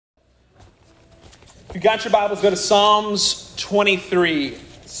If you got your Bibles, go to Psalms 23.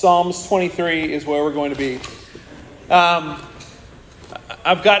 Psalms 23 is where we're going to be.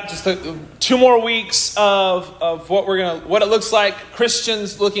 I've got just 2 more weeks of what it looks like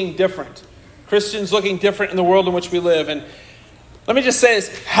Christians looking different. Christians looking different in the world in which we live. And let me just say this,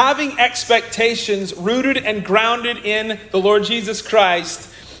 having expectations rooted and grounded in the Lord Jesus Christ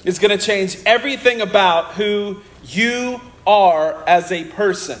is going to change everything about who you are as a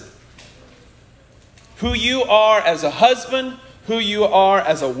person. Who you are as a husband, who you are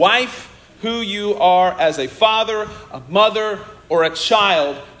as a wife, who you are as a father, a mother, or a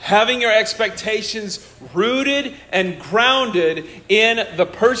child. Having your expectations rooted and grounded in the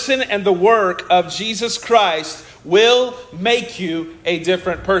person and the work of Jesus Christ will make you a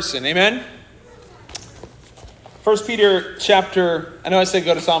different person. Amen? 1 Peter chapter, I know I said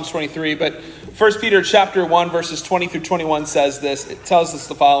go to Psalms 23, but 1 Peter chapter 1 verses 20 through 21 says this. It tells us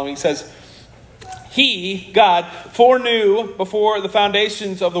the following. It says, He, God, foreknew before the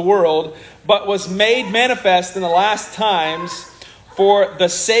foundations of the world, but was made manifest in the last times for the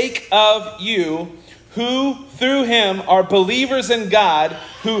sake of you, who through him are believers in God,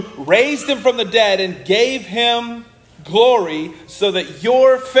 who raised him from the dead and gave him glory, so that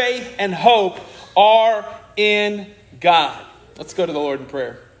your faith and hope are in God. Let's go to the Lord in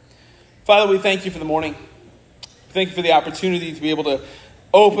prayer. Father, we thank you for the morning. Thank you for the opportunity to be able to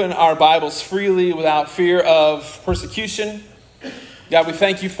open our Bibles freely without fear of persecution. God, we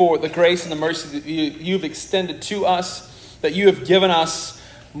thank you for the grace and the mercy that you've extended to us, that you have given us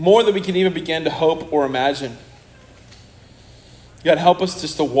more than we can even begin to hope or imagine. God, help us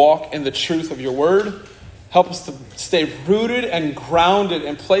just to walk in the truth of your word. Help us to stay rooted and grounded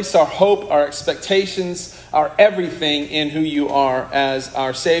and place our hope, our expectations, our everything in who you are as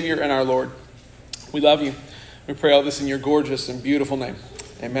our Savior and our Lord. We love you. We pray all this in your gorgeous and beautiful name.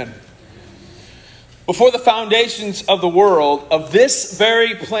 Amen. Before the foundations of the world, of this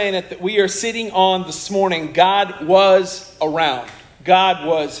very planet that we are sitting on this morning, God was around. God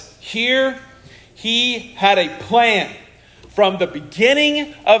was here. He had a plan. From the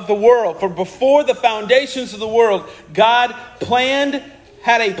beginning of the world, from before the foundations of the world, God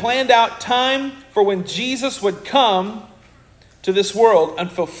had a planned out time for when Jesus would come to this world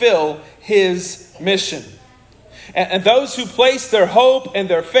and fulfill his mission. And those who place their hope and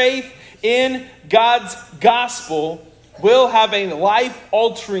their faith in God's gospel will have a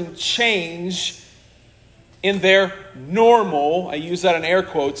life-altering change in their normal, I use that in air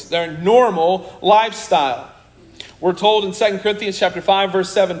quotes, their normal lifestyle. We're told in 2 Corinthians chapter 5, verse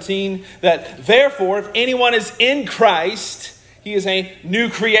 17, that therefore, if anyone is in Christ, he is a new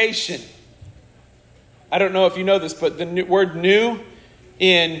creation. I don't know if you know this, but the word new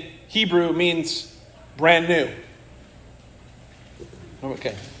in Hebrew means brand new.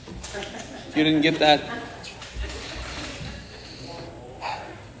 Okay. You didn't get that?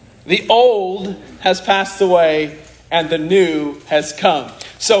 The old has passed away and the new has come.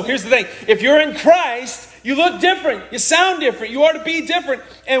 So here's the thing. If you're in Christ, you look different. You sound different. You are to be different.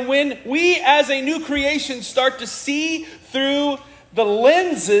 And when we as a new creation start to see through the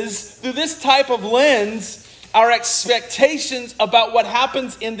lenses, through this type of lens, our expectations about what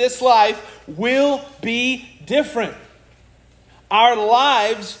happens in this life will be different. Our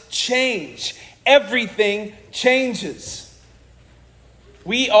lives change. Everything changes.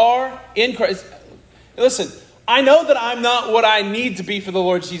 We are in Christ. Listen, I know that I'm not what I need to be for the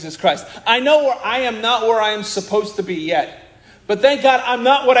Lord Jesus Christ. I know I am not where I am supposed to be yet. But thank God I'm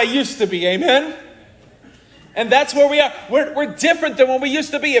not what I used to be. Amen? And that's where we are. We're different than what we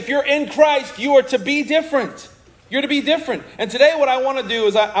used to be. If you're in Christ, you are to be different. You're to be different. And today what I want to do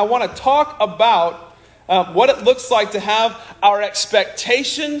is I want to talk about what it looks like to have our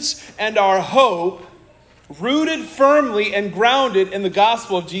expectations and our hope rooted firmly and grounded in the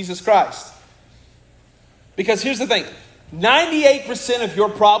gospel of Jesus Christ. Because here's the thing, 98% of your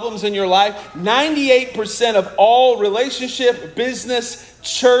problems in your life, 98% of all relationship, business,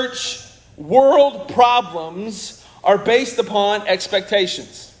 church, world problems are based upon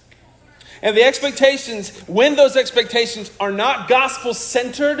expectations. And the expectations, when those expectations are not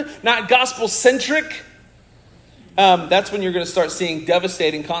gospel-centered, not gospel-centric, that's when you're going to start seeing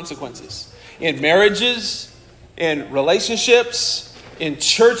devastating consequences. In marriages, in relationships, in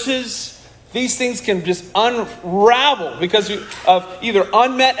churches, these things can just unravel because of either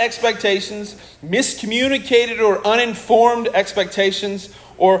unmet expectations, miscommunicated or uninformed expectations,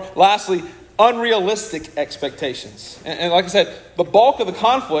 or lastly, unrealistic expectations. And like I said, the bulk of the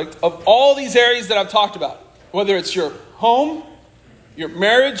conflict of all these areas that I've talked about, whether it's your home, your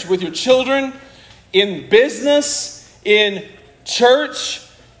marriage with your children, in business, in church,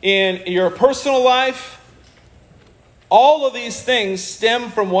 in your personal life. All of these things stem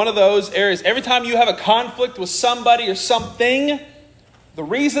from one of those areas. Every time you have a conflict with somebody or something, the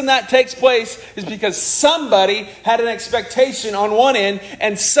reason that takes place is because somebody had an expectation on one end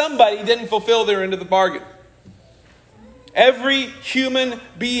and somebody didn't fulfill their end of the bargain. Every human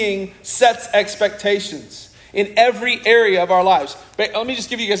being sets expectations in every area of our lives. But let me just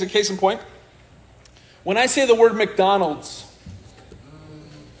give you guys a case in point. When I say the word McDonald's,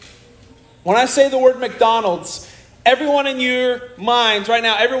 everyone in your minds right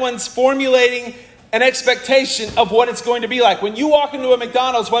now, everyone's formulating an expectation of what it's going to be like. When you walk into a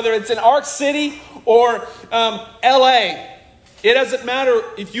McDonald's, whether it's in Ark City or LA, it doesn't matter.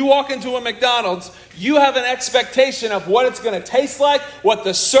 If you walk into a McDonald's, you have an expectation of what it's going to taste like, what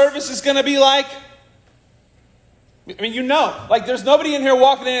the service is going to be like. I mean, like there's nobody in here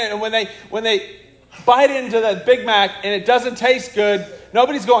walking in and when they bite into that Big Mac and it doesn't taste good,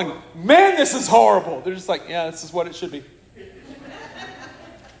 nobody's going, man, this is horrible. They're just like, yeah, this is what it should be.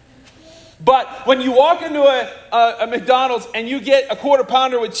 But when you walk into a McDonald's and you get a quarter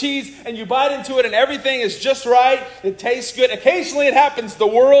pounder with cheese and you bite into it and everything is just right, it tastes good. Occasionally it happens. The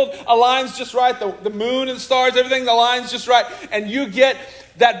world aligns just right. The moon and the stars, everything aligns just right. And you get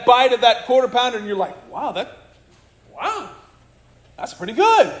that bite of that quarter pounder and you're like, wow, that's pretty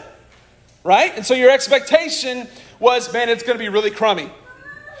good. Right? And so your expectation was, man, it's going to be really crummy.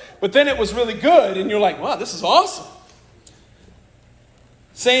 But then it was really good and you're like, wow, this is awesome.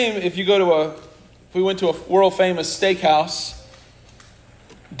 Same if we went to a world famous steakhouse,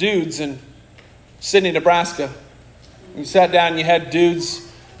 Dudes in Sydney, Nebraska. You sat down and you had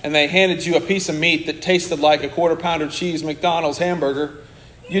Dudes and they handed you a piece of meat that tasted like a quarter pounder cheese McDonald's hamburger.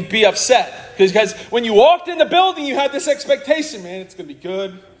 You'd be upset because when you walked in the building, you had this expectation, man, it's going to be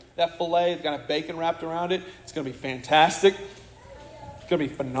good. That filet, it's got bacon wrapped around it. It's going to be fantastic. It's going to be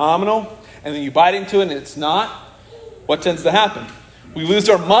phenomenal. And then you bite into it and it's not. What tends to happen? We lose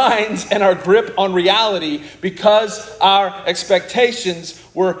our minds and our grip on reality because our expectations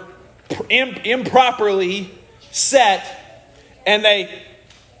were improperly set, and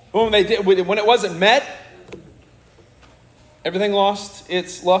when it wasn't met, everything lost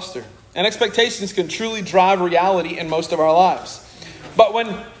its luster. And expectations can truly drive reality in most of our lives. But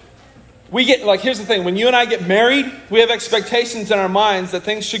when we get, here's the thing, when you and I get married, we have expectations in our minds that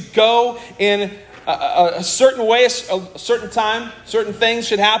things should go in a certain way, a certain time, certain things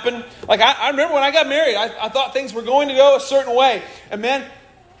should happen. I remember when I got married, I thought things were going to go a certain way. And man,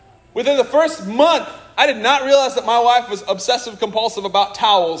 within the first month, I did not realize that my wife was obsessive compulsive about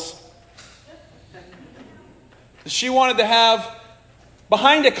towels. She wanted to have,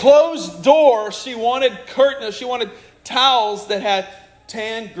 behind a closed door, she wanted towels that had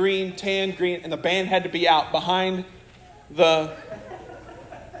tan, green, and the band had to be out behind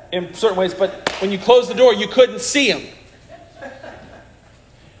in certain ways, but when you closed the door, you couldn't see them.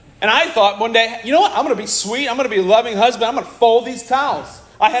 And I thought one day, you know what? I'm going to be sweet. I'm going to be a loving husband. I'm going to fold these towels.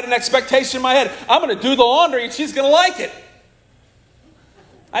 I had an expectation in my head. I'm going to do the laundry and she's going to like it.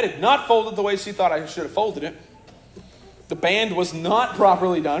 I did not fold it the way she thought I should have folded it. The band was not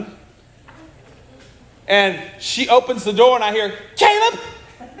properly done. And she opens the door and I hear, Caleb,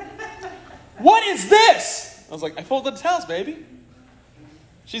 what is this? I was like, I folded the towels, baby.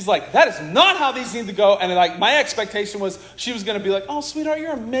 She's like, that is not how these need to go. And my expectation was she was going to be like, oh, sweetheart,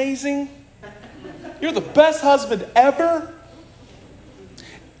 you're amazing. You're the best husband ever.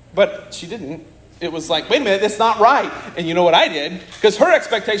 But she didn't. It was like, wait a minute, that's not right. And you know what I did? Because her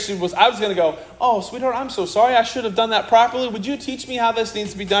expectation was I was going to go, oh, sweetheart, I'm so sorry. I should have done that properly. Would you teach me how this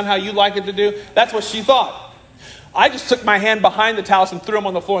needs to be done, how you like it to do? That's what she thought. I just took my hand behind the towels and threw them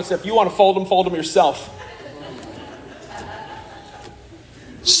on the floor and said, if you want to fold them yourself.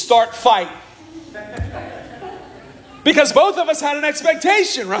 Start fight. Because both of us had an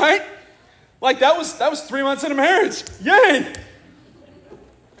expectation, right? That was 3 months into marriage. Yay!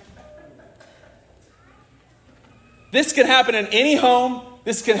 This can happen in any home.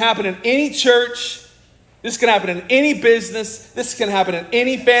 This can happen in any church. This can happen in any business. This can happen in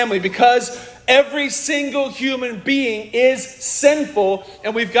any family because every single human being is sinful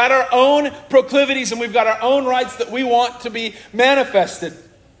and we've got our own proclivities and we've got our own rights that we want to be manifested.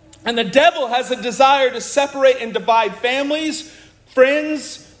 And the devil has a desire to separate and divide families,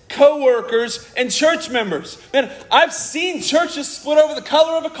 friends, co-workers, and church members. Man, I've seen churches split over the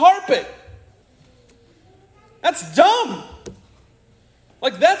color of a carpet. That's dumb.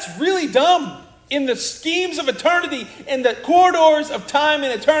 That's really dumb. In the schemes of eternity, in the corridors of time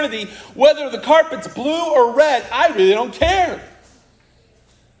and eternity, whether the carpet's blue or red, I really don't care.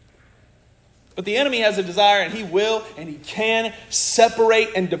 But the enemy has a desire, and he will and he can separate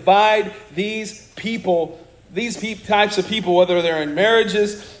and divide these people, types of people, whether they're in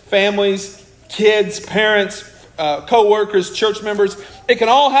marriages, families, kids, parents, co-workers, church members. It can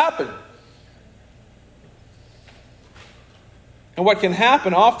all happen. And what can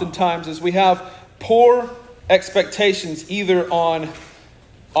happen oftentimes is we have poor expectations either on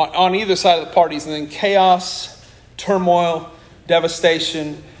either side of the parties, and then chaos, turmoil,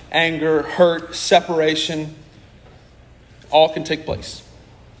 devastation, anger, hurt, separation, all can take place.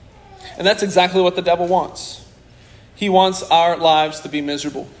 And that's exactly what the devil wants. He wants our lives to be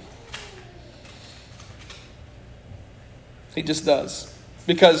miserable. He just does.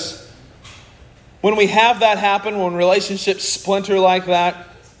 Because when we have that happen, when relationships splinter like that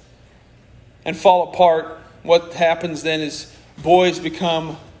and fall apart, what happens then is boys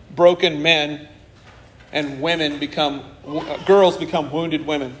become broken men and girls become wounded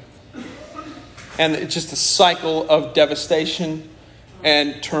women. And it's just a cycle of devastation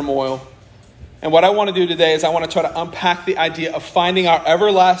and turmoil. And what I want to do today is I want to try to unpack the idea of finding our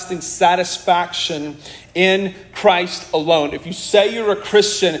everlasting satisfaction in Christ alone. If you say you're a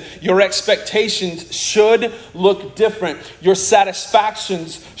Christian, your expectations should look different. Your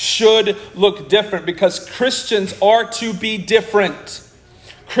satisfactions should look different, because Christians are to be different.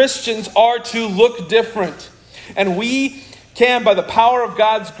 Christians are to look different. And we can, by the power of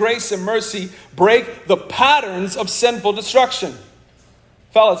God's grace and mercy, break the patterns of sinful destruction.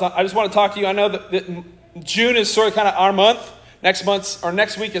 Fellas, I just want to talk to you. I know that June is sort of kind of our month. Next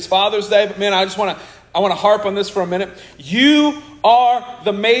week is Father's Day. But man, I want to harp on this for a minute. You are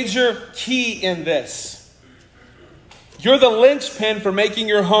the major key in this. You're the linchpin for making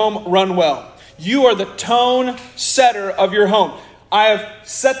your home run well. You are the tone setter of your home. I have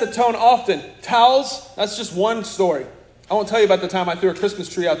set the tone often. Towels, that's just one story. I won't tell you about the time I threw a Christmas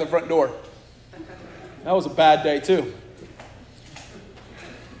tree out the front door. That was a bad day too.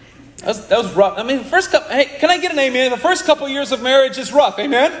 That was rough. I mean, hey, can I get an amen? The first couple years of marriage is rough,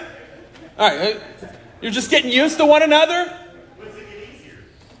 amen? All right, you're just getting used to one another? When's it get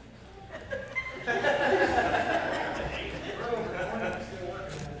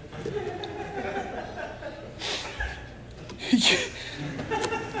easier?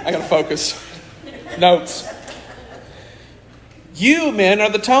 I gotta focus. Notes. You, men,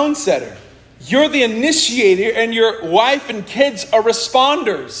 are the tone setter. You're the initiator, and your wife and kids are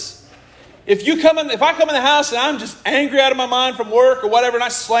responders. If I come in the house and I'm just angry out of my mind from work or whatever, and I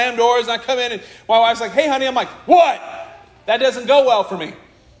slam doors and I come in and my wife's like, "Hey, honey," I'm like, "What?" That doesn't go well for me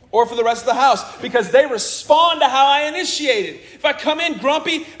or for the rest of the house, because they respond to how I initiated. If I come in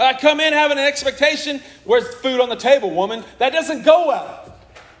grumpy, I come in having an expectation, "Where's the food on the table, woman?" That doesn't go well.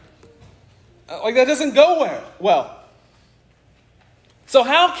 That doesn't go well. So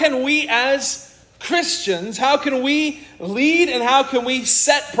how can we as Christians, how can we lead and how can we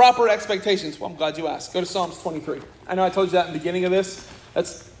set proper expectations? Well, I'm glad you asked. Go to Psalms 23. I know I told you that in the beginning of this.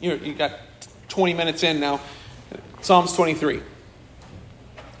 That's, you got 20 minutes in now. Psalms 23.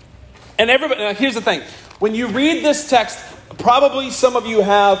 And everybody, now here's the thing. When you read this text, probably some of you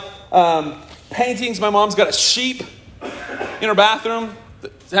have paintings. My mom's got a sheep in her bathroom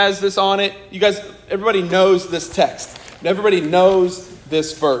that has this on it. You guys, everybody knows this text. Everybody knows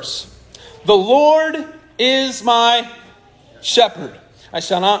this verse. The Lord is my shepherd. I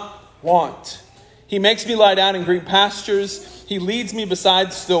shall not want. He makes me lie down in green pastures. He leads me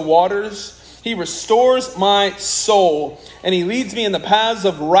beside still waters. He restores my soul. And he leads me in the paths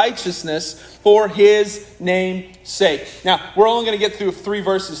of righteousness for his name's sake. Now, we're only going to get through 3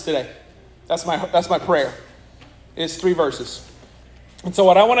 verses today. That's my prayer. It's 3 verses. And so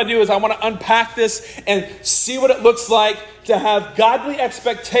what I want to do is I want to unpack this and see what it looks like to have godly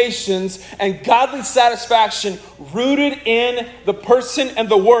expectations and godly satisfaction rooted in the person and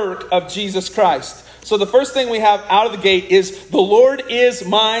the work of Jesus Christ. So the first thing we have out of the gate is the Lord is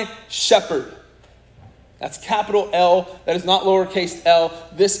my shepherd. That's capital L. That is not lowercase l.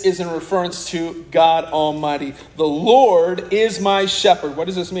 This is in reference to God Almighty. The Lord is my shepherd. What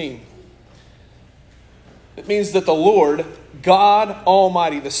does this mean? It means that the Lord, God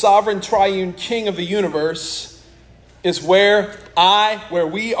Almighty, the sovereign triune King of the universe, is where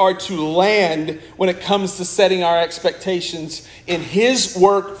we are to land when it comes to setting our expectations in his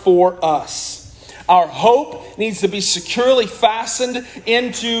work for us. Our hope needs to be securely fastened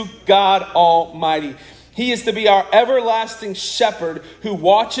into God Almighty. He is to be our everlasting shepherd who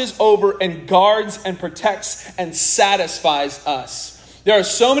watches over and guards and protects and satisfies us. There are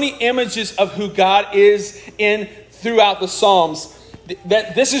so many images of who God is throughout the Psalms.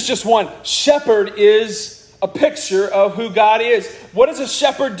 That this is just one. Shepherd is a picture of who God is. What does a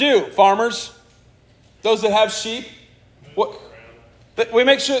shepherd do, farmers? Those that have sheep, what? We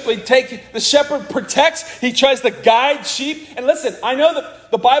make sure that we take, the shepherd protects, he tries to guide sheep. And listen, I know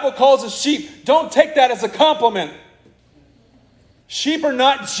that the Bible calls us sheep. Don't take that as a compliment. Sheep are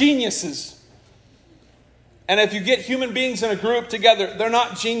not geniuses. And if you get human beings in a group together, they're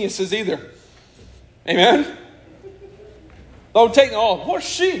not geniuses either. Amen? Don't take, we're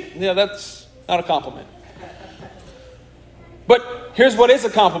sheep. Yeah, that's not a compliment. But here's what is a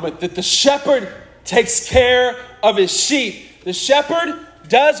compliment. That the shepherd takes care of his sheep. The shepherd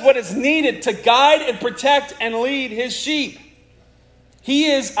does what is needed to guide and protect and lead his sheep. He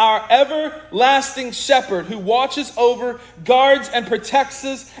is our everlasting shepherd who watches over, guards, and protects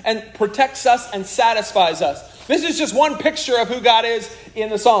us and satisfies us. This is just one picture of who God is in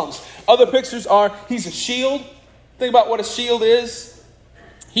the Psalms. Other pictures are, he's a shield. Think about what a shield is.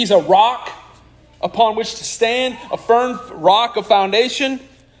 He's a rock upon which to stand, a firm rock of foundation.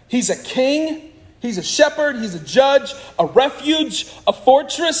 He's a king. He's a shepherd, he's a judge, a refuge, a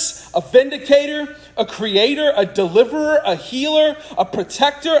fortress, a vindicator, a creator, a deliverer, a healer, a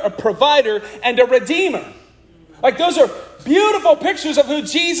protector, a provider, and a redeemer. Like, those are beautiful pictures of who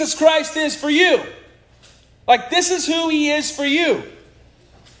Jesus Christ is for you. Like, this is who he is for you.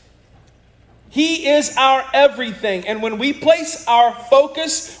 He is our everything. And when we place our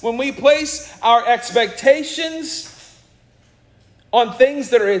focus, when we place our expectations on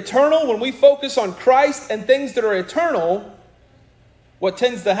things that are eternal, when we focus on Christ and things that are eternal, what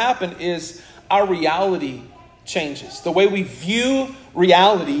tends to happen is our reality changes. The way we view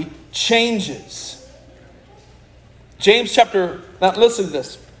reality changes. Now listen to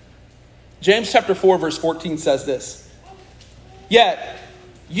this. James chapter 4 verse 14 says this. Yet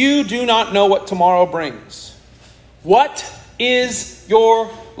you do not know what tomorrow brings. What is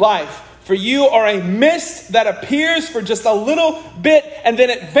your life? For you are a mist that appears for just a little bit and then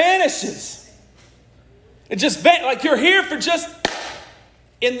it vanishes. It just like you're here for just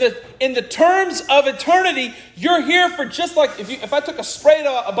in the terms of eternity. You're here for just like if I took a spray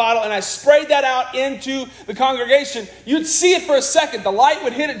bottle and I sprayed that out into the congregation, you'd see it for a second. The light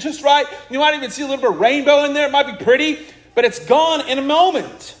would hit it just right. You might even see a little bit of rainbow in there. It might be pretty, but it's gone in a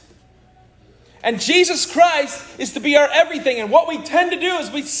moment. And Jesus Christ is to be our everything. And what we tend to do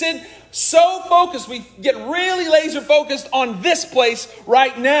is we sit so focused, we get really laser focused on this place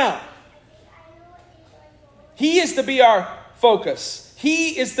right now. He is to be our focus.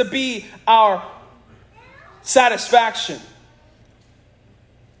 He is to be our satisfaction.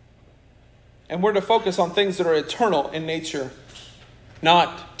 And we're to focus on things that are eternal in nature,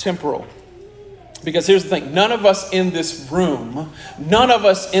 not temporal. Because here's the thing, none of us in this room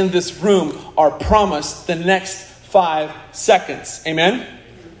are promised the next 5 seconds. Amen?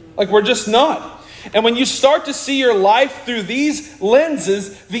 Like, we're just not. And when you start to see your life through these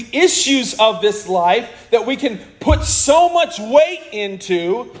lenses, the issues of this life that we can put so much weight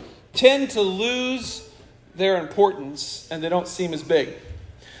into tend to lose their importance and they don't seem as big.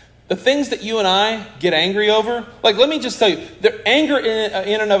 The things that you and I get angry over, like, let me just tell you, the anger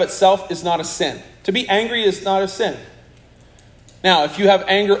in and of itself is not a sin. To be angry is not a sin. Now, if you have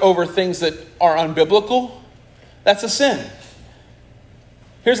anger over things that are unbiblical, that's a sin.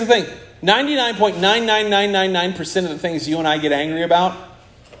 Here's the thing. 99.99999% of the things you and I get angry about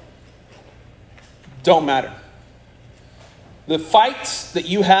don't matter. The fights that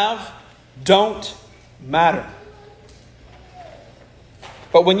you have don't matter.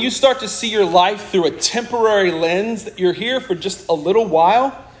 But when you start to see your life through a temporary lens, that you're here for just a little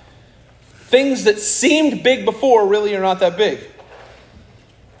while, things that seemed big before really are not that big.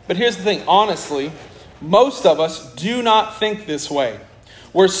 But here's the thing, honestly, most of us do not think this way.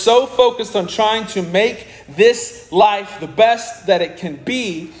 We're so focused on trying to make this life the best that it can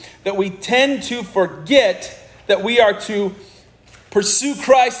be that we tend to forget that we are to pursue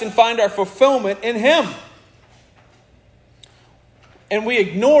Christ and find our fulfillment in Him. And we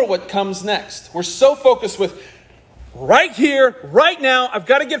ignore what comes next. We're so focused with right here, right now. I've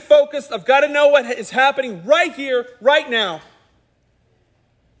got to get focused. I've got to know what is happening right here, right now.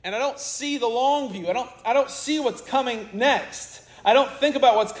 And I don't see the long view. I don't see what's coming next. I don't think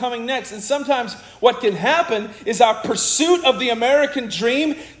about what's coming next. And sometimes what can happen is our pursuit of the American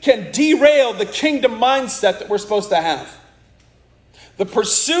dream can derail the kingdom mindset that we're supposed to have. The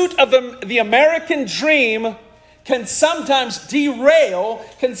pursuit of the American dream can sometimes derail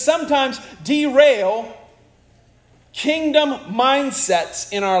kingdom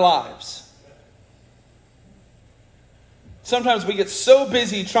mindsets in our lives. Sometimes we get so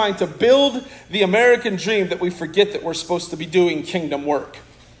busy trying to build the American dream that we forget that we're supposed to be doing kingdom work.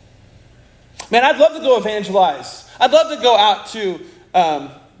 Man, I'd love to go evangelize. I'd love to go out to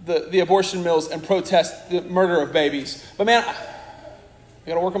the abortion mills and protest the murder of babies. But man, I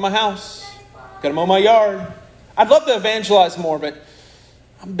got to work on my house. Got to mow my yard. I'd love to evangelize more, but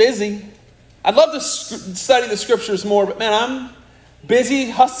I'm busy. I'd love to study the scriptures more, but man, I'm busy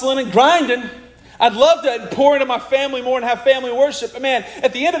hustling and grinding. I'd love to pour into my family more and have family worship, but man,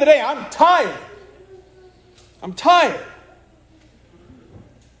 at the end of the day, I'm tired. I'm tired.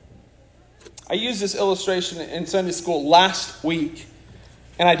 I used this illustration in Sunday school last week,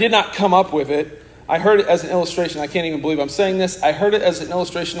 and I did not come up with it. I heard it as an illustration. I can't even believe I'm saying this. I heard it as an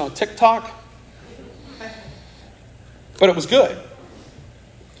illustration on TikTok, but it was good.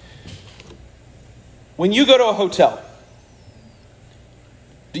 When you go to a hotel,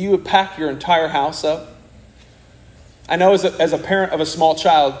 do you pack your entire house up? I know as a parent of a small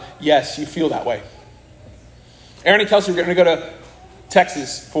child, yes, you feel that way. Aaron and Kelsey are going to go to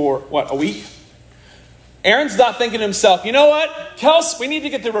Texas for, a week? Aaron's not thinking to himself, you know what, Kels, we need to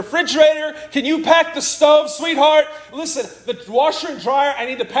get the refrigerator. Can you pack the stove, sweetheart? Listen, the washer and dryer, I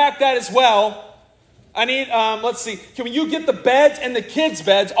need to pack that as well. I need, can you get the beds and the kids'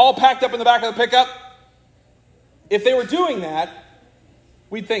 beds all packed up in the back of the pickup? If they were doing that,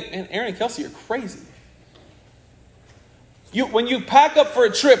 we'd think, man, Aaron and Kelsey are crazy. When you pack up for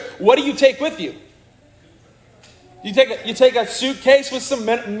a trip, what do you take with you? You take a suitcase with some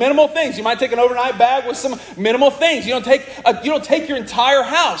minimal things. You might take an overnight bag with some minimal things. You don't take your entire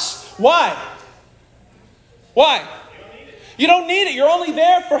house. Why? Why? You don't need it. You're only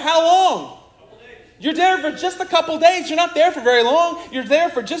there for how long? You're there for just a couple days. You're not there for very long. You're there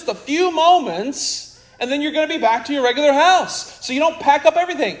for just a few moments. And then you're going to be back to your regular house. So you don't pack up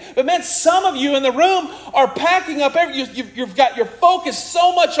everything. But man, some of you in the room are packing up you've got your focus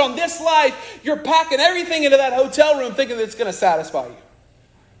so much on this life, you're packing everything into that hotel room thinking that it's going to satisfy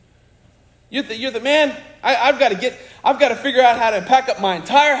you. You're the man, I've got to figure out how to pack up my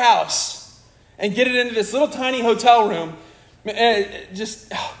entire house and get it into this little tiny hotel room.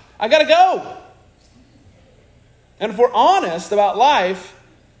 I got to go. And if we're honest about life,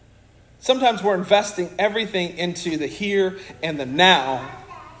 sometimes we're investing everything into the here and the now.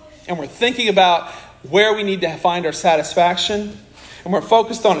 And we're thinking about where we need to find our satisfaction. And we're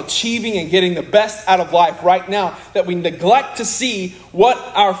focused on achieving and getting the best out of life right now, that we neglect to see what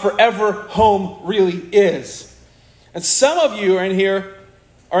our forever home really is. And some of you are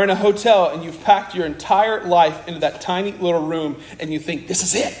in a hotel, and you've packed your entire life into that tiny little room, and you think, this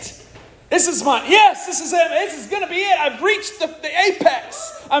is it. This is it. This is going to be it. I've reached the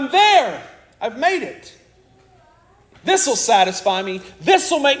apex. I'm there. I've made it. This will satisfy me. This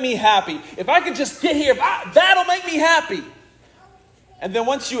will make me happy. If I could just get here, that'll make me happy. And then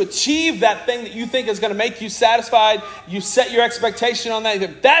once you achieve that thing that you think is going to make you satisfied, you set your expectation on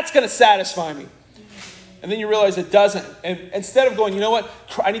that. That's going to satisfy me. And then you realize it doesn't. And instead of going, you know what?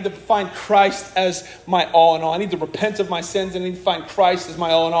 I need to find Christ as my all in all. I need to repent of my sins. And I need to find Christ as my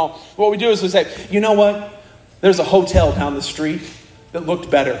all in all. What we do is we say, you know what? There's a hotel down the street that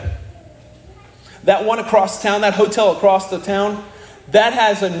looked better. That one across town, that hotel across the town, that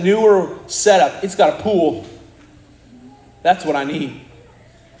has a newer setup. It's got a pool. That's what I need.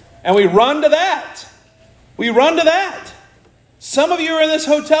 And we run to that. Some of you are in this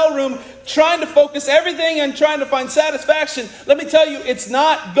hotel room trying to focus everything and trying to find satisfaction. Let me tell you, it's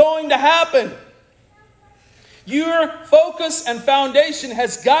not going to happen. Your focus and foundation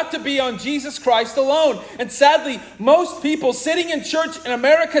has got to be on Jesus Christ alone. And sadly, most people sitting in church in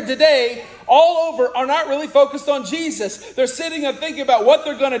America today, all over, are not really focused on Jesus. They're sitting and thinking about what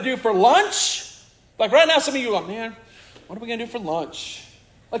they're going to do for lunch. Like right now, some of you are like, man, what are we going to do for lunch?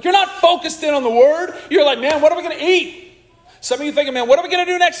 Like you're not focused in on the Word. You're like, man, what are we going to eat? Some of you thinking, man, what are we going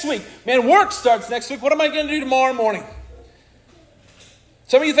to do next week? Man, work starts next week. What am I going to do tomorrow morning?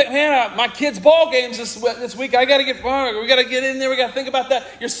 Some of you think, man, my kids' ball games this week. We got to get in there. We got to think about that.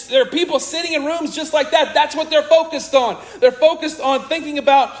 There are people sitting in rooms just like that. That's what they're focused on. They're focused on thinking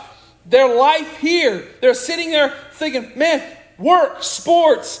about their life here. They're sitting there thinking, man, work,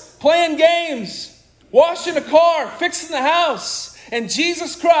 sports, playing games, washing a car, fixing the house. And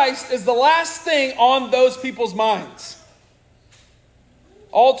Jesus Christ is the last thing on those people's minds.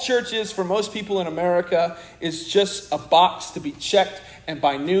 All church is for most people in America is just a box to be checked. And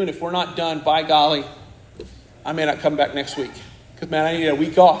by noon, if we're not done, by golly, I may not come back next week. Because, man, I need a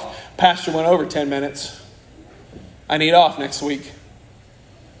week off. Pastor went over 10 minutes. I need off next week.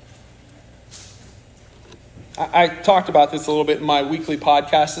 I talked about this a little bit in my weekly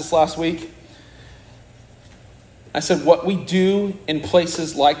podcast this last week. I said, what we do in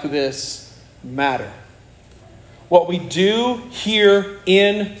places like this matter. What we do here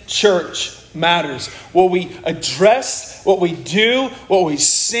in church matters. What we address, what we do, what we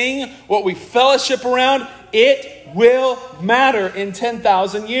sing, what we fellowship around, it will matter in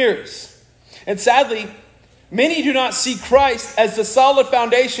 10,000 years. And sadly, many do not see Christ as the solid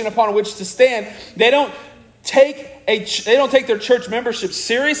foundation upon which to stand. They don't take their church membership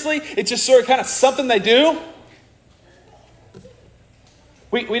seriously. It's just sort of kind of something they do.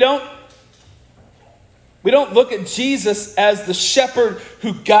 We don't look at Jesus as the shepherd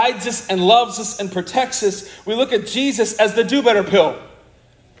who guides us and loves us and protects us. We look at Jesus as the do-better pill.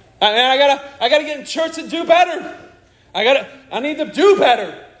 I gotta get in church and do better. I need to do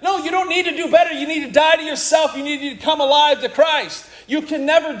better. No, you don't need to do better. You need to die to yourself. You need to come alive to Christ. You can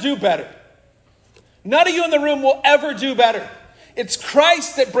never do better. None of you in the room will ever do better. It's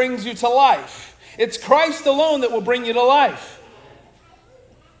Christ that brings you to life. It's Christ alone that will bring you to life.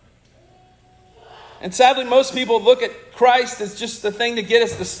 And sadly, most people look at Christ as just the thing to get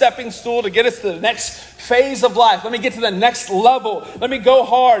us, the stepping stool, to get us to the next phase of life. Let me get to the next level. Let me go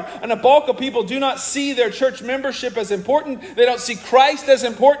hard. And the bulk of people do not see their church membership as important. They don't see Christ as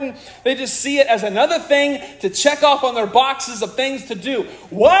important. They just see it as another thing to check off on their boxes of things to do.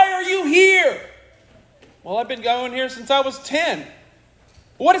 Why are you here? Well, I've been going here since I was 10.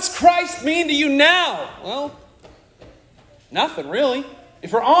 What does Christ mean to you now? Well, nothing really.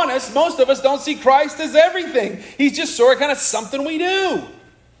 If we're honest, most of us don't see Christ as everything. He's just sort of kind of something we do.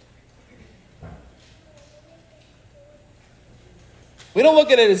 We don't look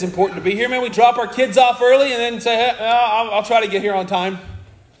at it as important to be here. Man, we drop our kids off early and then say, hey, I'll try to get here on time.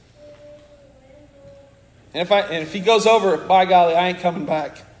 And if he goes over, by golly, I ain't coming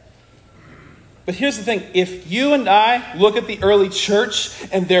back. But here's the thing. If you and I look at the early church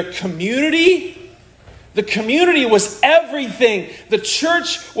and their community, the community was everything. The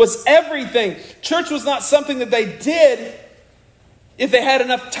church was everything. Church was not something that they did if they had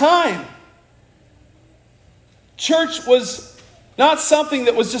enough time. Church was not something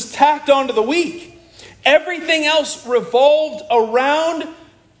that was just tacked onto the week. Everything else revolved around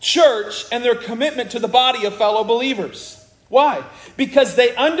church and their commitment to the body of fellow believers. Why? Because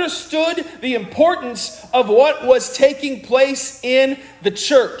they understood the importance of what was taking place in the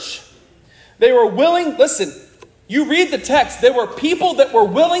church. They were willing, listen, you read the text, there were people that were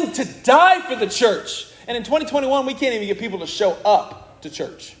willing to die for the church. And in 2021, we can't even get people to show up to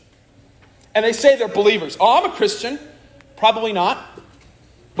church. And they say they're believers. Oh, I'm a Christian. Probably not.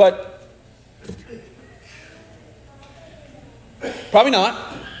 But, probably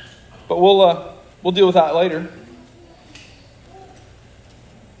not. But we'll deal with that later.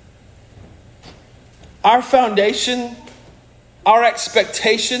 Our foundation, our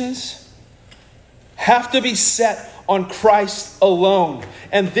expectations have to be set on Christ alone.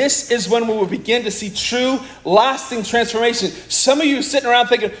 And this is when we will begin to see true, lasting transformation. Some of you are sitting around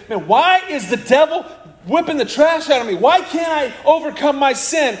thinking, man, why is the devil whipping the trash out of me? Why can't I overcome my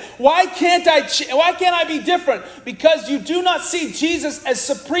sin? Why can't I be different? Because you do not see Jesus as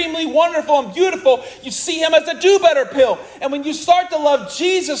supremely wonderful and beautiful. You see him as a do-better pill. And when you start to love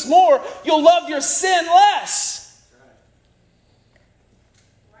Jesus more, you'll love your sin less.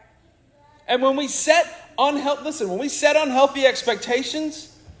 And when we set unhealthy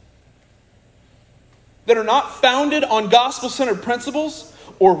expectations that are not founded on gospel-centered principles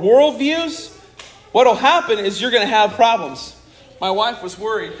or worldviews, what will happen is you're going to have problems. My wife was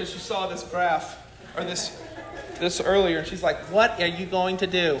worried because she saw this graph, or this earlier, and she's like, what are you going to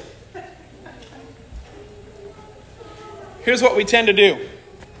do? Here's what we tend to do.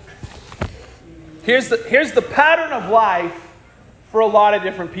 Here's the pattern of life for a lot of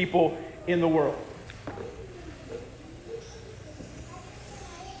different people in the world.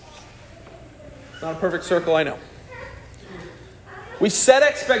 It's not a perfect circle, I know. We set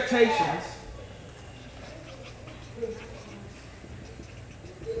expectations.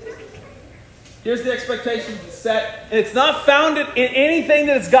 Here's the expectations set. And it's not founded in anything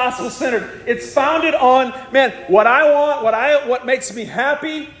that is gospel-centered. It's founded on, man, what I want, what makes me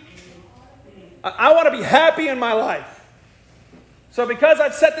happy. I want to be happy in my life. So because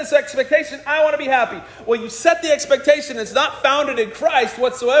I've set this expectation, I want to be happy. Well, you set the expectation, it's not founded in Christ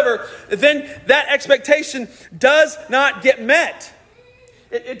whatsoever, then that expectation does not get met.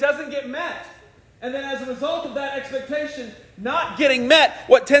 It doesn't get met. And then as a result of that expectation not getting met,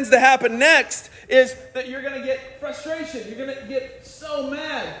 what tends to happen next is that you're going to get frustration. You're going to get so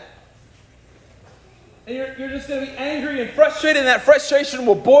mad. And you're just going to be angry and frustrated, and that frustration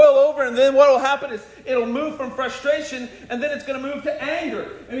will boil over, and then what will happen is it'll move from frustration, and then it's going to move to anger.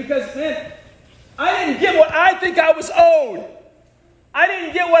 And because, man, I didn't get what I think I was owed. I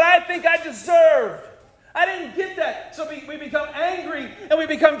didn't get what I think I deserved. I didn't get that. So we become angry and we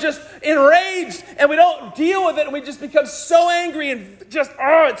become just enraged and we don't deal with it and we just become so angry and just,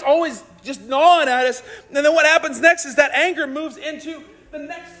 it's always just gnawing at us. And then what happens next is that anger moves into the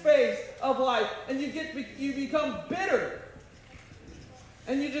next phase of life and you become bitter.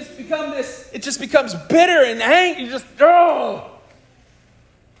 And you just become it just becomes bitter and angry. You just,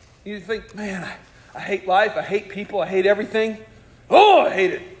 You think, man, I hate life. I hate people. I hate everything. I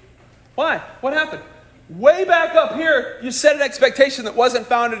hate it. Why? What happened? Way back up here, you set an expectation that wasn't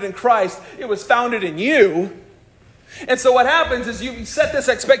founded in Christ. It was founded in you. And so what happens is you set this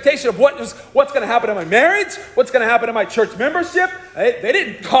expectation of what's going to happen to my marriage, what's going to happen to my church membership. They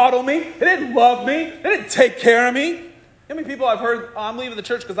didn't coddle me. They didn't love me. They didn't take care of me. How many people I've heard, I'm leaving the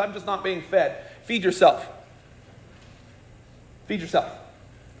church because I'm just not being fed? Feed yourself. Feed yourself.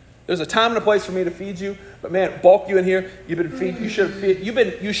 There's a time and a place for me to feed you, but man, bulk you in here. You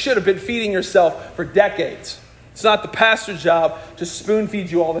should have been feeding yourself for decades. It's not the pastor's job to spoon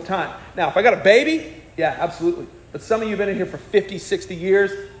feed you all the time. Now, if I got a baby, yeah, absolutely. But some of you have been in here for 50, 60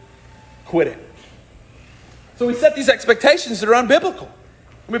 years, quit it. So we set these expectations that are unbiblical.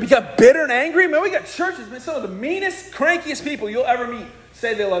 We become bitter and angry. Man, we got churches, man, some of the meanest, crankiest people you'll ever meet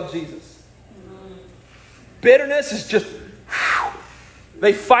say they love Jesus. Bitterness is just,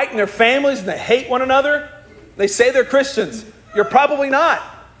 they fight in their families and they hate one another. They say they're Christians. You're probably not.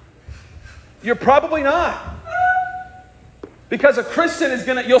 You're probably not. Because a Christian is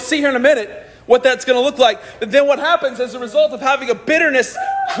you'll see here in a minute what that's going to look like. But then what happens as a result of having a bitterness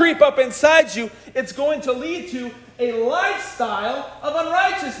creep up inside you, it's going to lead to a lifestyle of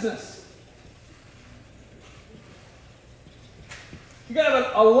unrighteousness. You're going to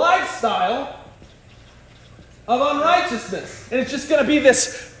have a lifestyle of unrighteousness. And it's just going to be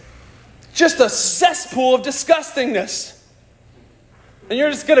just a cesspool of disgustingness. And you're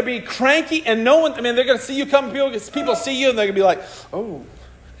just going to be cranky and they're going to see you come, people see you and they're going to be like, oh,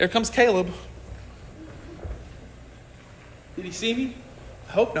 here comes Caleb. Did he see me?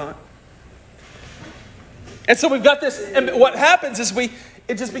 I hope not. And so we've got this, and what happens is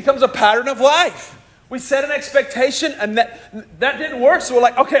it just becomes a pattern of life. We set an expectation and that didn't work, so we're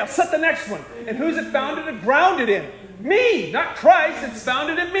like, okay, I'll set the next one. And who's it founded and grounded in? Me, not Christ. It's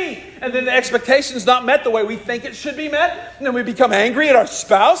founded in me. And then the expectation is not met the way we think it should be met. And then we become angry at our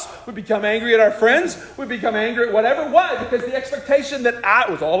spouse. We become angry at our friends. We become angry at whatever. Why? Because the expectation that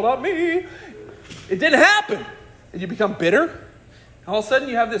it was all about me, it didn't happen. And you become bitter. And all of a sudden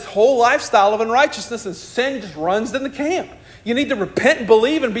you have this whole lifestyle of unrighteousness and sin just runs in the camp. You need to repent and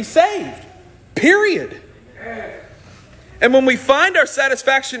believe and be saved. Period. And when we find our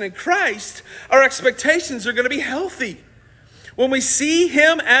satisfaction in Christ, our expectations are going to be healthy. When we see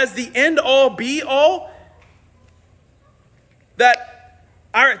Him as the end-all, be-all, that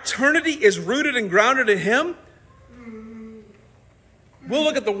our eternity is rooted and grounded in Him, we'll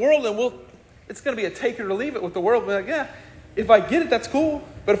look at the world and it's going to be a take it or leave it with the world. We're like, yeah, if I get it, that's cool.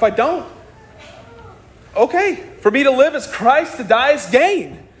 But if I don't, okay. For me to live is Christ, to die is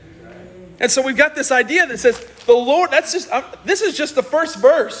gain. And so we've got this idea that says, the Lord, this is just the first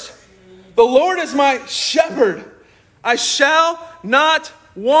verse. The Lord is my shepherd. I shall not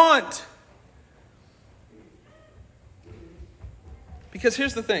want. Because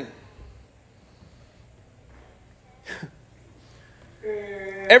here's the thing.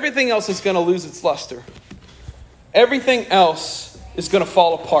 Everything else is going to lose its luster. Everything else is going to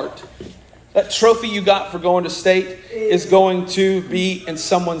fall apart. That trophy you got for going to state is going to be in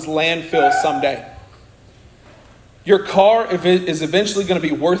someone's landfill someday. Your car is eventually going to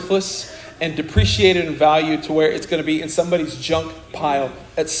be worthless and depreciated in value to where it's going to be in somebody's junk pile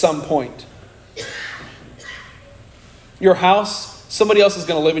at some point. Your house, somebody else is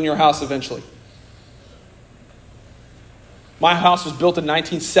going to live in your house eventually. My house was built in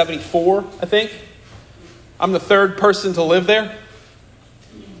 1974, I think. I'm the third person to live there.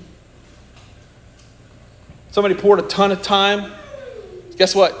 Somebody poured a ton of time.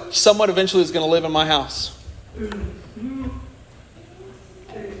 Guess what? Someone eventually is going to live in my house.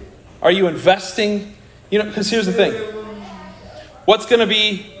 Are you investing? Because here's the thing. What's going to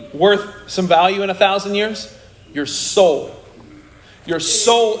be worth some value in 1,000 years? Your soul. Your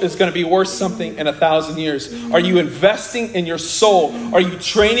soul is going to be worth something in 1,000 years. Are you investing in your soul? Are you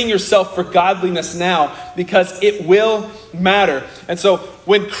training yourself for godliness now? Because it will matter. And so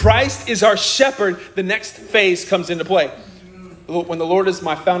when Christ is our shepherd, the next phase comes into play. When the Lord is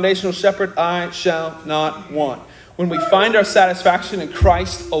my foundational shepherd, I shall not want. When we find our satisfaction in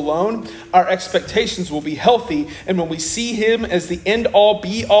Christ alone, our expectations will be healthy. And when we see Him as the end all,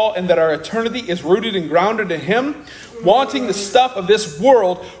 be all, and that our eternity is rooted and grounded in Him, Wanting the stuff of this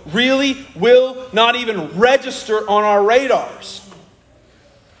world really will not even register on our radars.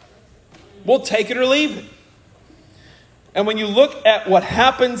 We'll take it or leave it. And when you look at what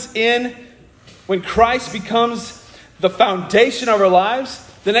happens when Christ becomes the foundation of our lives,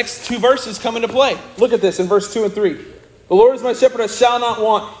 the next two verses come into play. Look at this in verse 2 and 3. The Lord is my shepherd, I shall not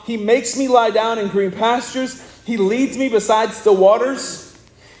want. He makes me lie down in green pastures. He leads me beside still waters.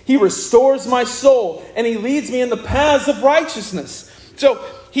 He restores my soul, and he leads me in the paths of righteousness. So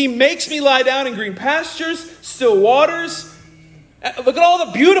he makes me lie down in green pastures, still waters. Look at all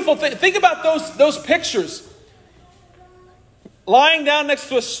the beautiful things. Think about those pictures. Lying down next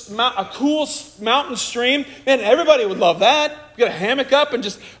to a cool mountain stream. Man, everybody would love that. You get a hammock up and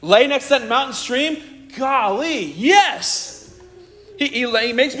just lay next to that mountain stream. Golly, yes.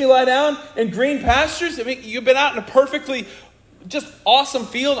 He makes me lie down in green pastures. I mean, you've been out in a perfectly just awesome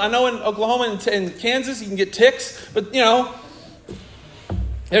field. I know in Oklahoma and Kansas you can get ticks. But, there's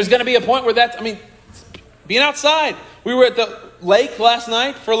going to be a point where being outside. We were at the lake last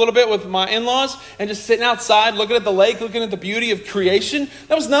night for a little bit with my in-laws and just sitting outside looking at the lake, looking at the beauty of creation.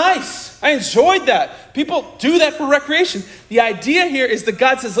 That was nice. I enjoyed that. People do that for recreation. The idea here is that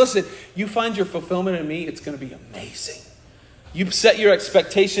God says, listen, you find your fulfillment in me, it's going to be amazing. You set your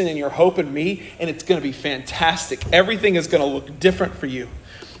expectation and your hope in me, and it's going to be fantastic. Everything is going to look different for you.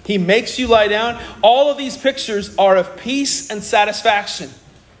 He makes you lie down. All of these pictures are of peace and satisfaction.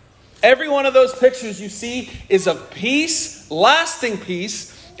 Every one of those pictures you see is of peace, lasting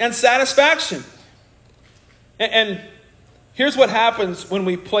peace, and satisfaction. And here's what happens when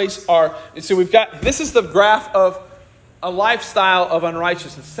we place this is the graph of a lifestyle of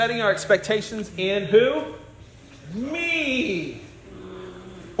unrighteousness. Setting our expectations in who? Me.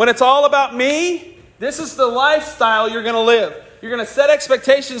 When it's all about me, this is the lifestyle you're going to live. You're going to set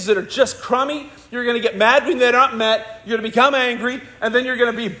expectations that are just crummy. You're going to get mad when they're not met. You're going to become angry. And then you're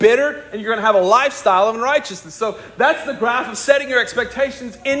going to be bitter. And you're going to have a lifestyle of unrighteousness. So that's the graph of setting your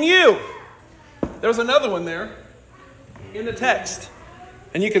expectations in you. There's another one there in the text.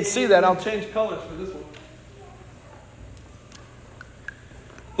 And you can see that. I'll change colors for this one.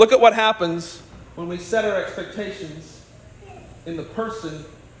 Look at what happens when we set our expectations in the person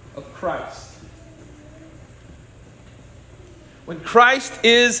of Christ. When Christ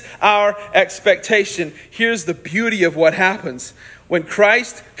is our expectation, here's the beauty of what happens. When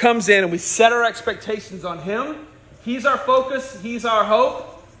Christ comes in and we set our expectations on Him, He's our focus, He's our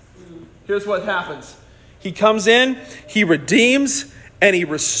hope. Here's what happens. He comes in, He redeems, and He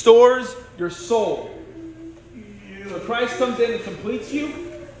restores your soul. So Christ comes in and completes you.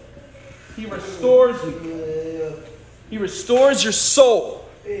 He restores you. He restores your soul.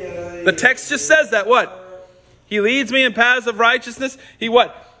 The text just says that. What? He leads me in paths of righteousness. He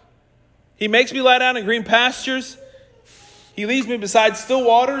what? He makes me lie down in green pastures. He leads me beside still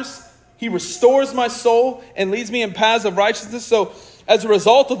waters. He restores my soul and leads me in paths of righteousness. So as a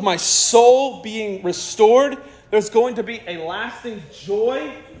result of my soul being restored, there's going to be a lasting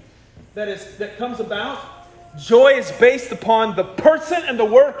joy that comes about. Joy is based upon the person and the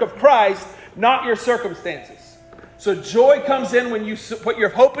work of Christ, not your circumstances. So joy comes in when you put your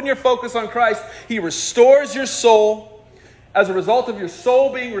hope and your focus on Christ. He restores your soul. As a result of your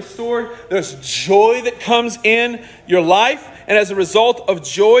soul being restored, there's joy that comes in your life. And as a result of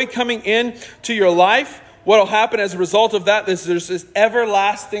joy coming in to your life, what will happen as a result of that is there's this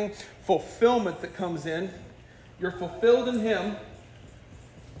everlasting fulfillment that comes in. You're fulfilled in Him.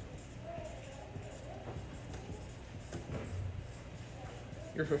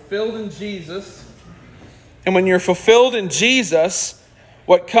 You're fulfilled in Jesus. And when you're fulfilled in Jesus,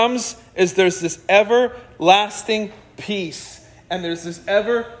 what comes is there's this everlasting peace. And there's this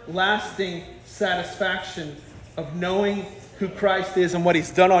everlasting satisfaction of knowing who Christ is and what He's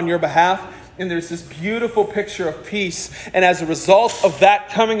done on your behalf. And there's this beautiful picture of peace. And as a result of that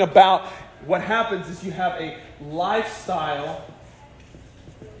coming about, what happens is you have a lifestyle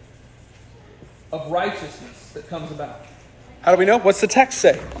of righteousness that comes about. How do we know? What's the text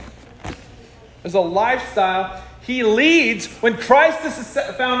say? There's a lifestyle. He leads. When Christ is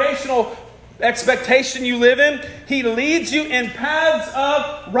the foundational expectation you live in, He leads you in paths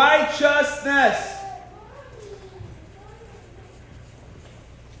of righteousness.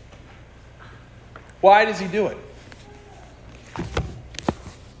 Why does He do it?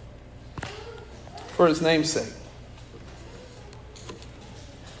 For His name's sake.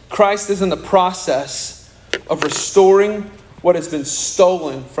 Christ is in the process of restoring what has been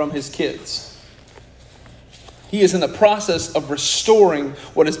stolen from His kids. He is in the process of restoring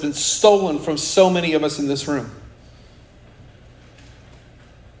what has been stolen from so many of us in this room.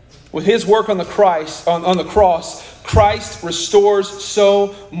 With his work on the cross, Christ restores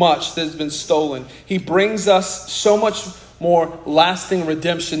so much that has been stolen. He brings us so much more lasting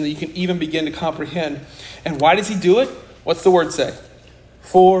redemption than you can even begin to comprehend. And why does he do it? What's the word say?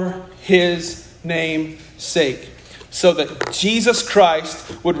 For his name's sake. So that Jesus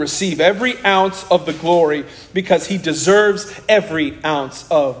Christ would receive every ounce of the glory, because he deserves every ounce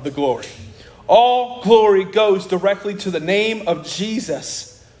of the glory. All glory goes directly to the name of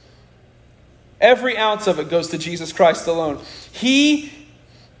Jesus. Every ounce of it goes to Jesus Christ alone. He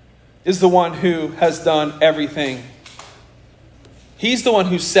is the one who has done everything. He's the one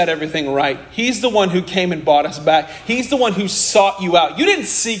who set everything right. He's the one who came and bought us back. He's the one who sought you out. You didn't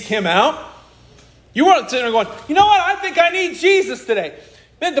seek him out. You weren't sitting there going, you know what? I think I need Jesus today.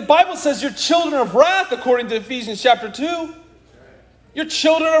 Man, the Bible says you're children of wrath, according to Ephesians chapter 2. You're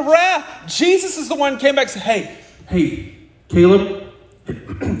children of wrath. Jesus is the one who came back and said, hey, Caleb.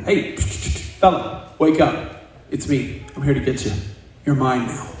 Hey, fella, wake up. It's me. I'm here to get you. You're mine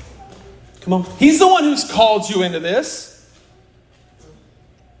now. Come on. He's the one who's called you into this.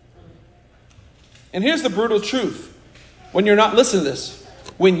 And here's the brutal truth. When you're not, listen to this.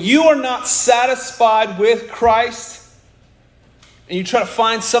 When you are not satisfied with Christ, and you try to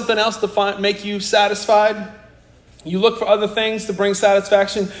find something else to make you satisfied, you look for other things to bring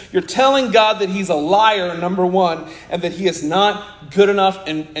satisfaction, you're telling God that he's a liar, number one, and that he is not good enough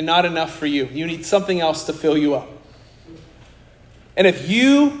and not enough for you. You need something else to fill you up. And if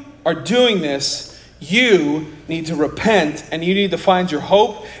you are doing this, you need to repent, and you need to find your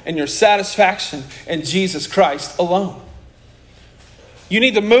hope and your satisfaction in Jesus Christ alone. You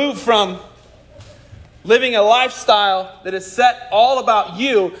need to move from living a lifestyle that is set all about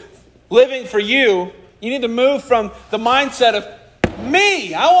you, living for you. You need to move from the mindset of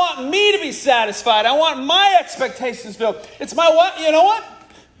me. I want me to be satisfied. I want my expectations filled. It's my what? You know what?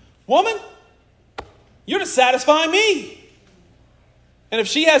 Woman, you're to satisfy me. And if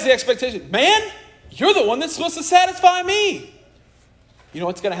she has the expectation, man, you're the one that's supposed to satisfy me. You know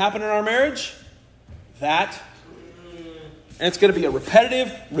what's going to happen in our marriage? That. And it's going to be a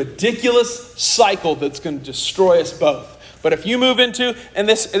repetitive, ridiculous cycle that's going to destroy us both. But if you move into, and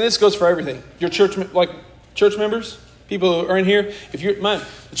this goes for everything, your church members, people who are in here, if you're, man,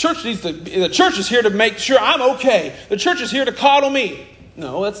 the church is here to make sure I'm okay. The church is here to coddle me.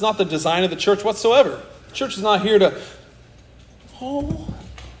 No, that's not the design of the church whatsoever. The church is not here to, oh,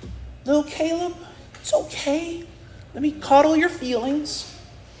 little Caleb, it's okay. Let me coddle your feelings.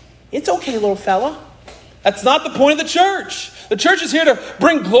 It's okay, little fella. That's not the point of the church. The church is here to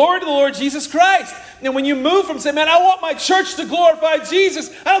bring glory to the Lord Jesus Christ. And when you move from saying, man, I want my church to glorify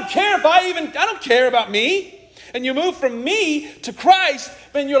Jesus. I don't care about me. And you move from me to Christ,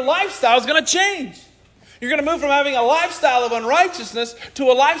 then your lifestyle is going to change. You're going to move from having a lifestyle of unrighteousness to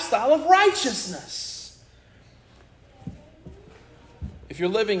a lifestyle of righteousness. If you're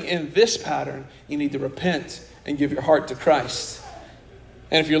living in this pattern, you need to repent and give your heart to Christ.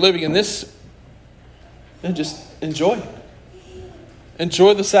 And if you're living in this, then just enjoy it.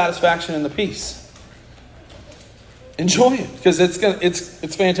 Enjoy the satisfaction and the peace. Enjoy it, because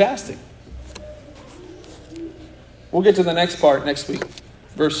it's fantastic. We'll get to the next part next week.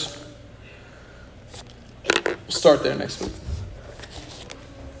 We'll start there next week.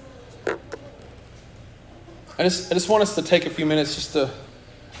 I just want us to take a few minutes just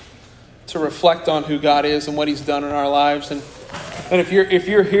to reflect on who God is and what he's done in our lives. And if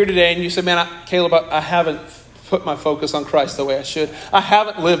you're here today and you say, man, Caleb, I haven't put my focus on Christ the way I should. I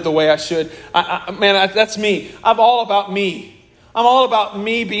haven't lived the way I should. That's me. I'm all about me. I'm all about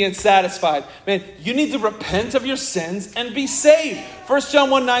me being satisfied. Man, you need to repent of your sins and be saved. 1 John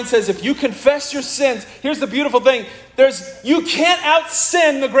 1:9 says, if you confess your sins, here's the beautiful thing. You can't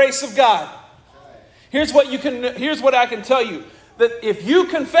out-sin the grace of God. Here's what I can tell you. That if you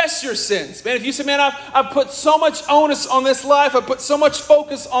confess your sins, man, if you say, man, I've put so much onus on this life. I've put so much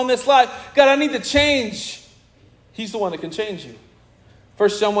focus on this life. God, I need to change. He's the one that can change you. 1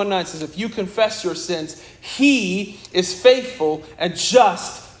 John 1:9 says, if you confess your sins, he is faithful and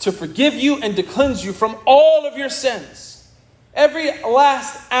just to forgive you and to cleanse you from all of your sins. Every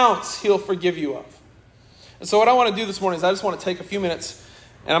last ounce he'll forgive you of. And so what I want to do this morning is I just want to take a few minutes,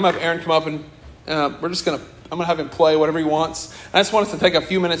 and I'm going to have Aaron come up, and I'm going to have him play whatever he wants. I just want us to take a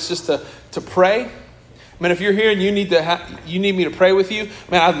few minutes just to pray. Man, if you're here and you need me to pray with you,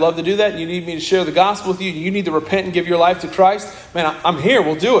 man, I'd love to do that. You need me to share the gospel with you. You need to repent and give your life to Christ. Man, I'm here.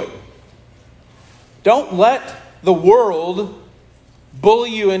 We'll do it. Don't let the world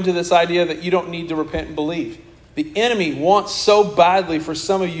bully you into this idea that you don't need to repent and believe. The enemy wants so badly for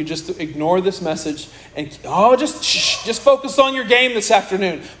some of you just to ignore this message and just focus on your game this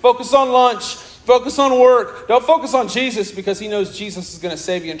afternoon. Focus on lunch. Focus on work. Don't focus on Jesus, because he knows Jesus is going to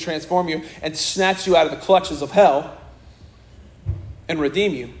save you and transform you and snatch you out of the clutches of hell and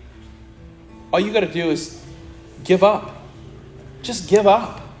redeem you. All you got to do is give up. Just give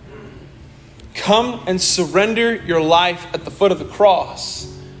up. Come and surrender your life at the foot of the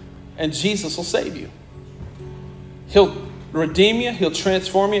cross, and Jesus will save you. He'll redeem you. He'll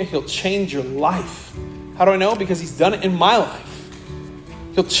transform you. He'll change your life. How do I know? Because he's done it in my life.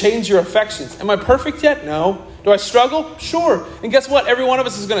 He'll change your affections. Am I perfect yet? No. Do I struggle? Sure. And guess what? Every one of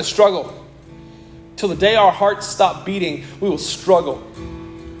us is going to struggle. Till the day our hearts stop beating, we will struggle.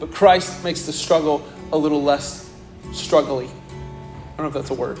 But Christ makes the struggle a little less struggly. I don't know if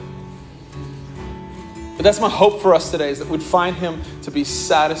that's a word. But that's my hope for us today, is that we'd find him to be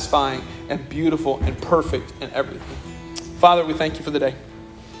satisfying and beautiful and perfect in everything. Father, we thank you for the day.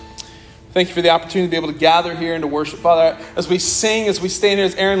 Thank you for the opportunity to be able to gather here and to worship. Father, as we sing, as we stand here,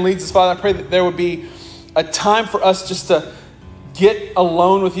 as Aaron leads us, Father, I pray that there would be a time for us just to get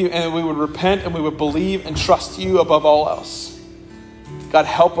alone with you, and we would repent and we would believe and trust you above all else. God,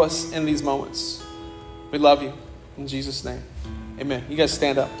 help us in these moments. We love you. In Jesus' name, amen. You guys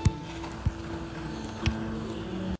stand up.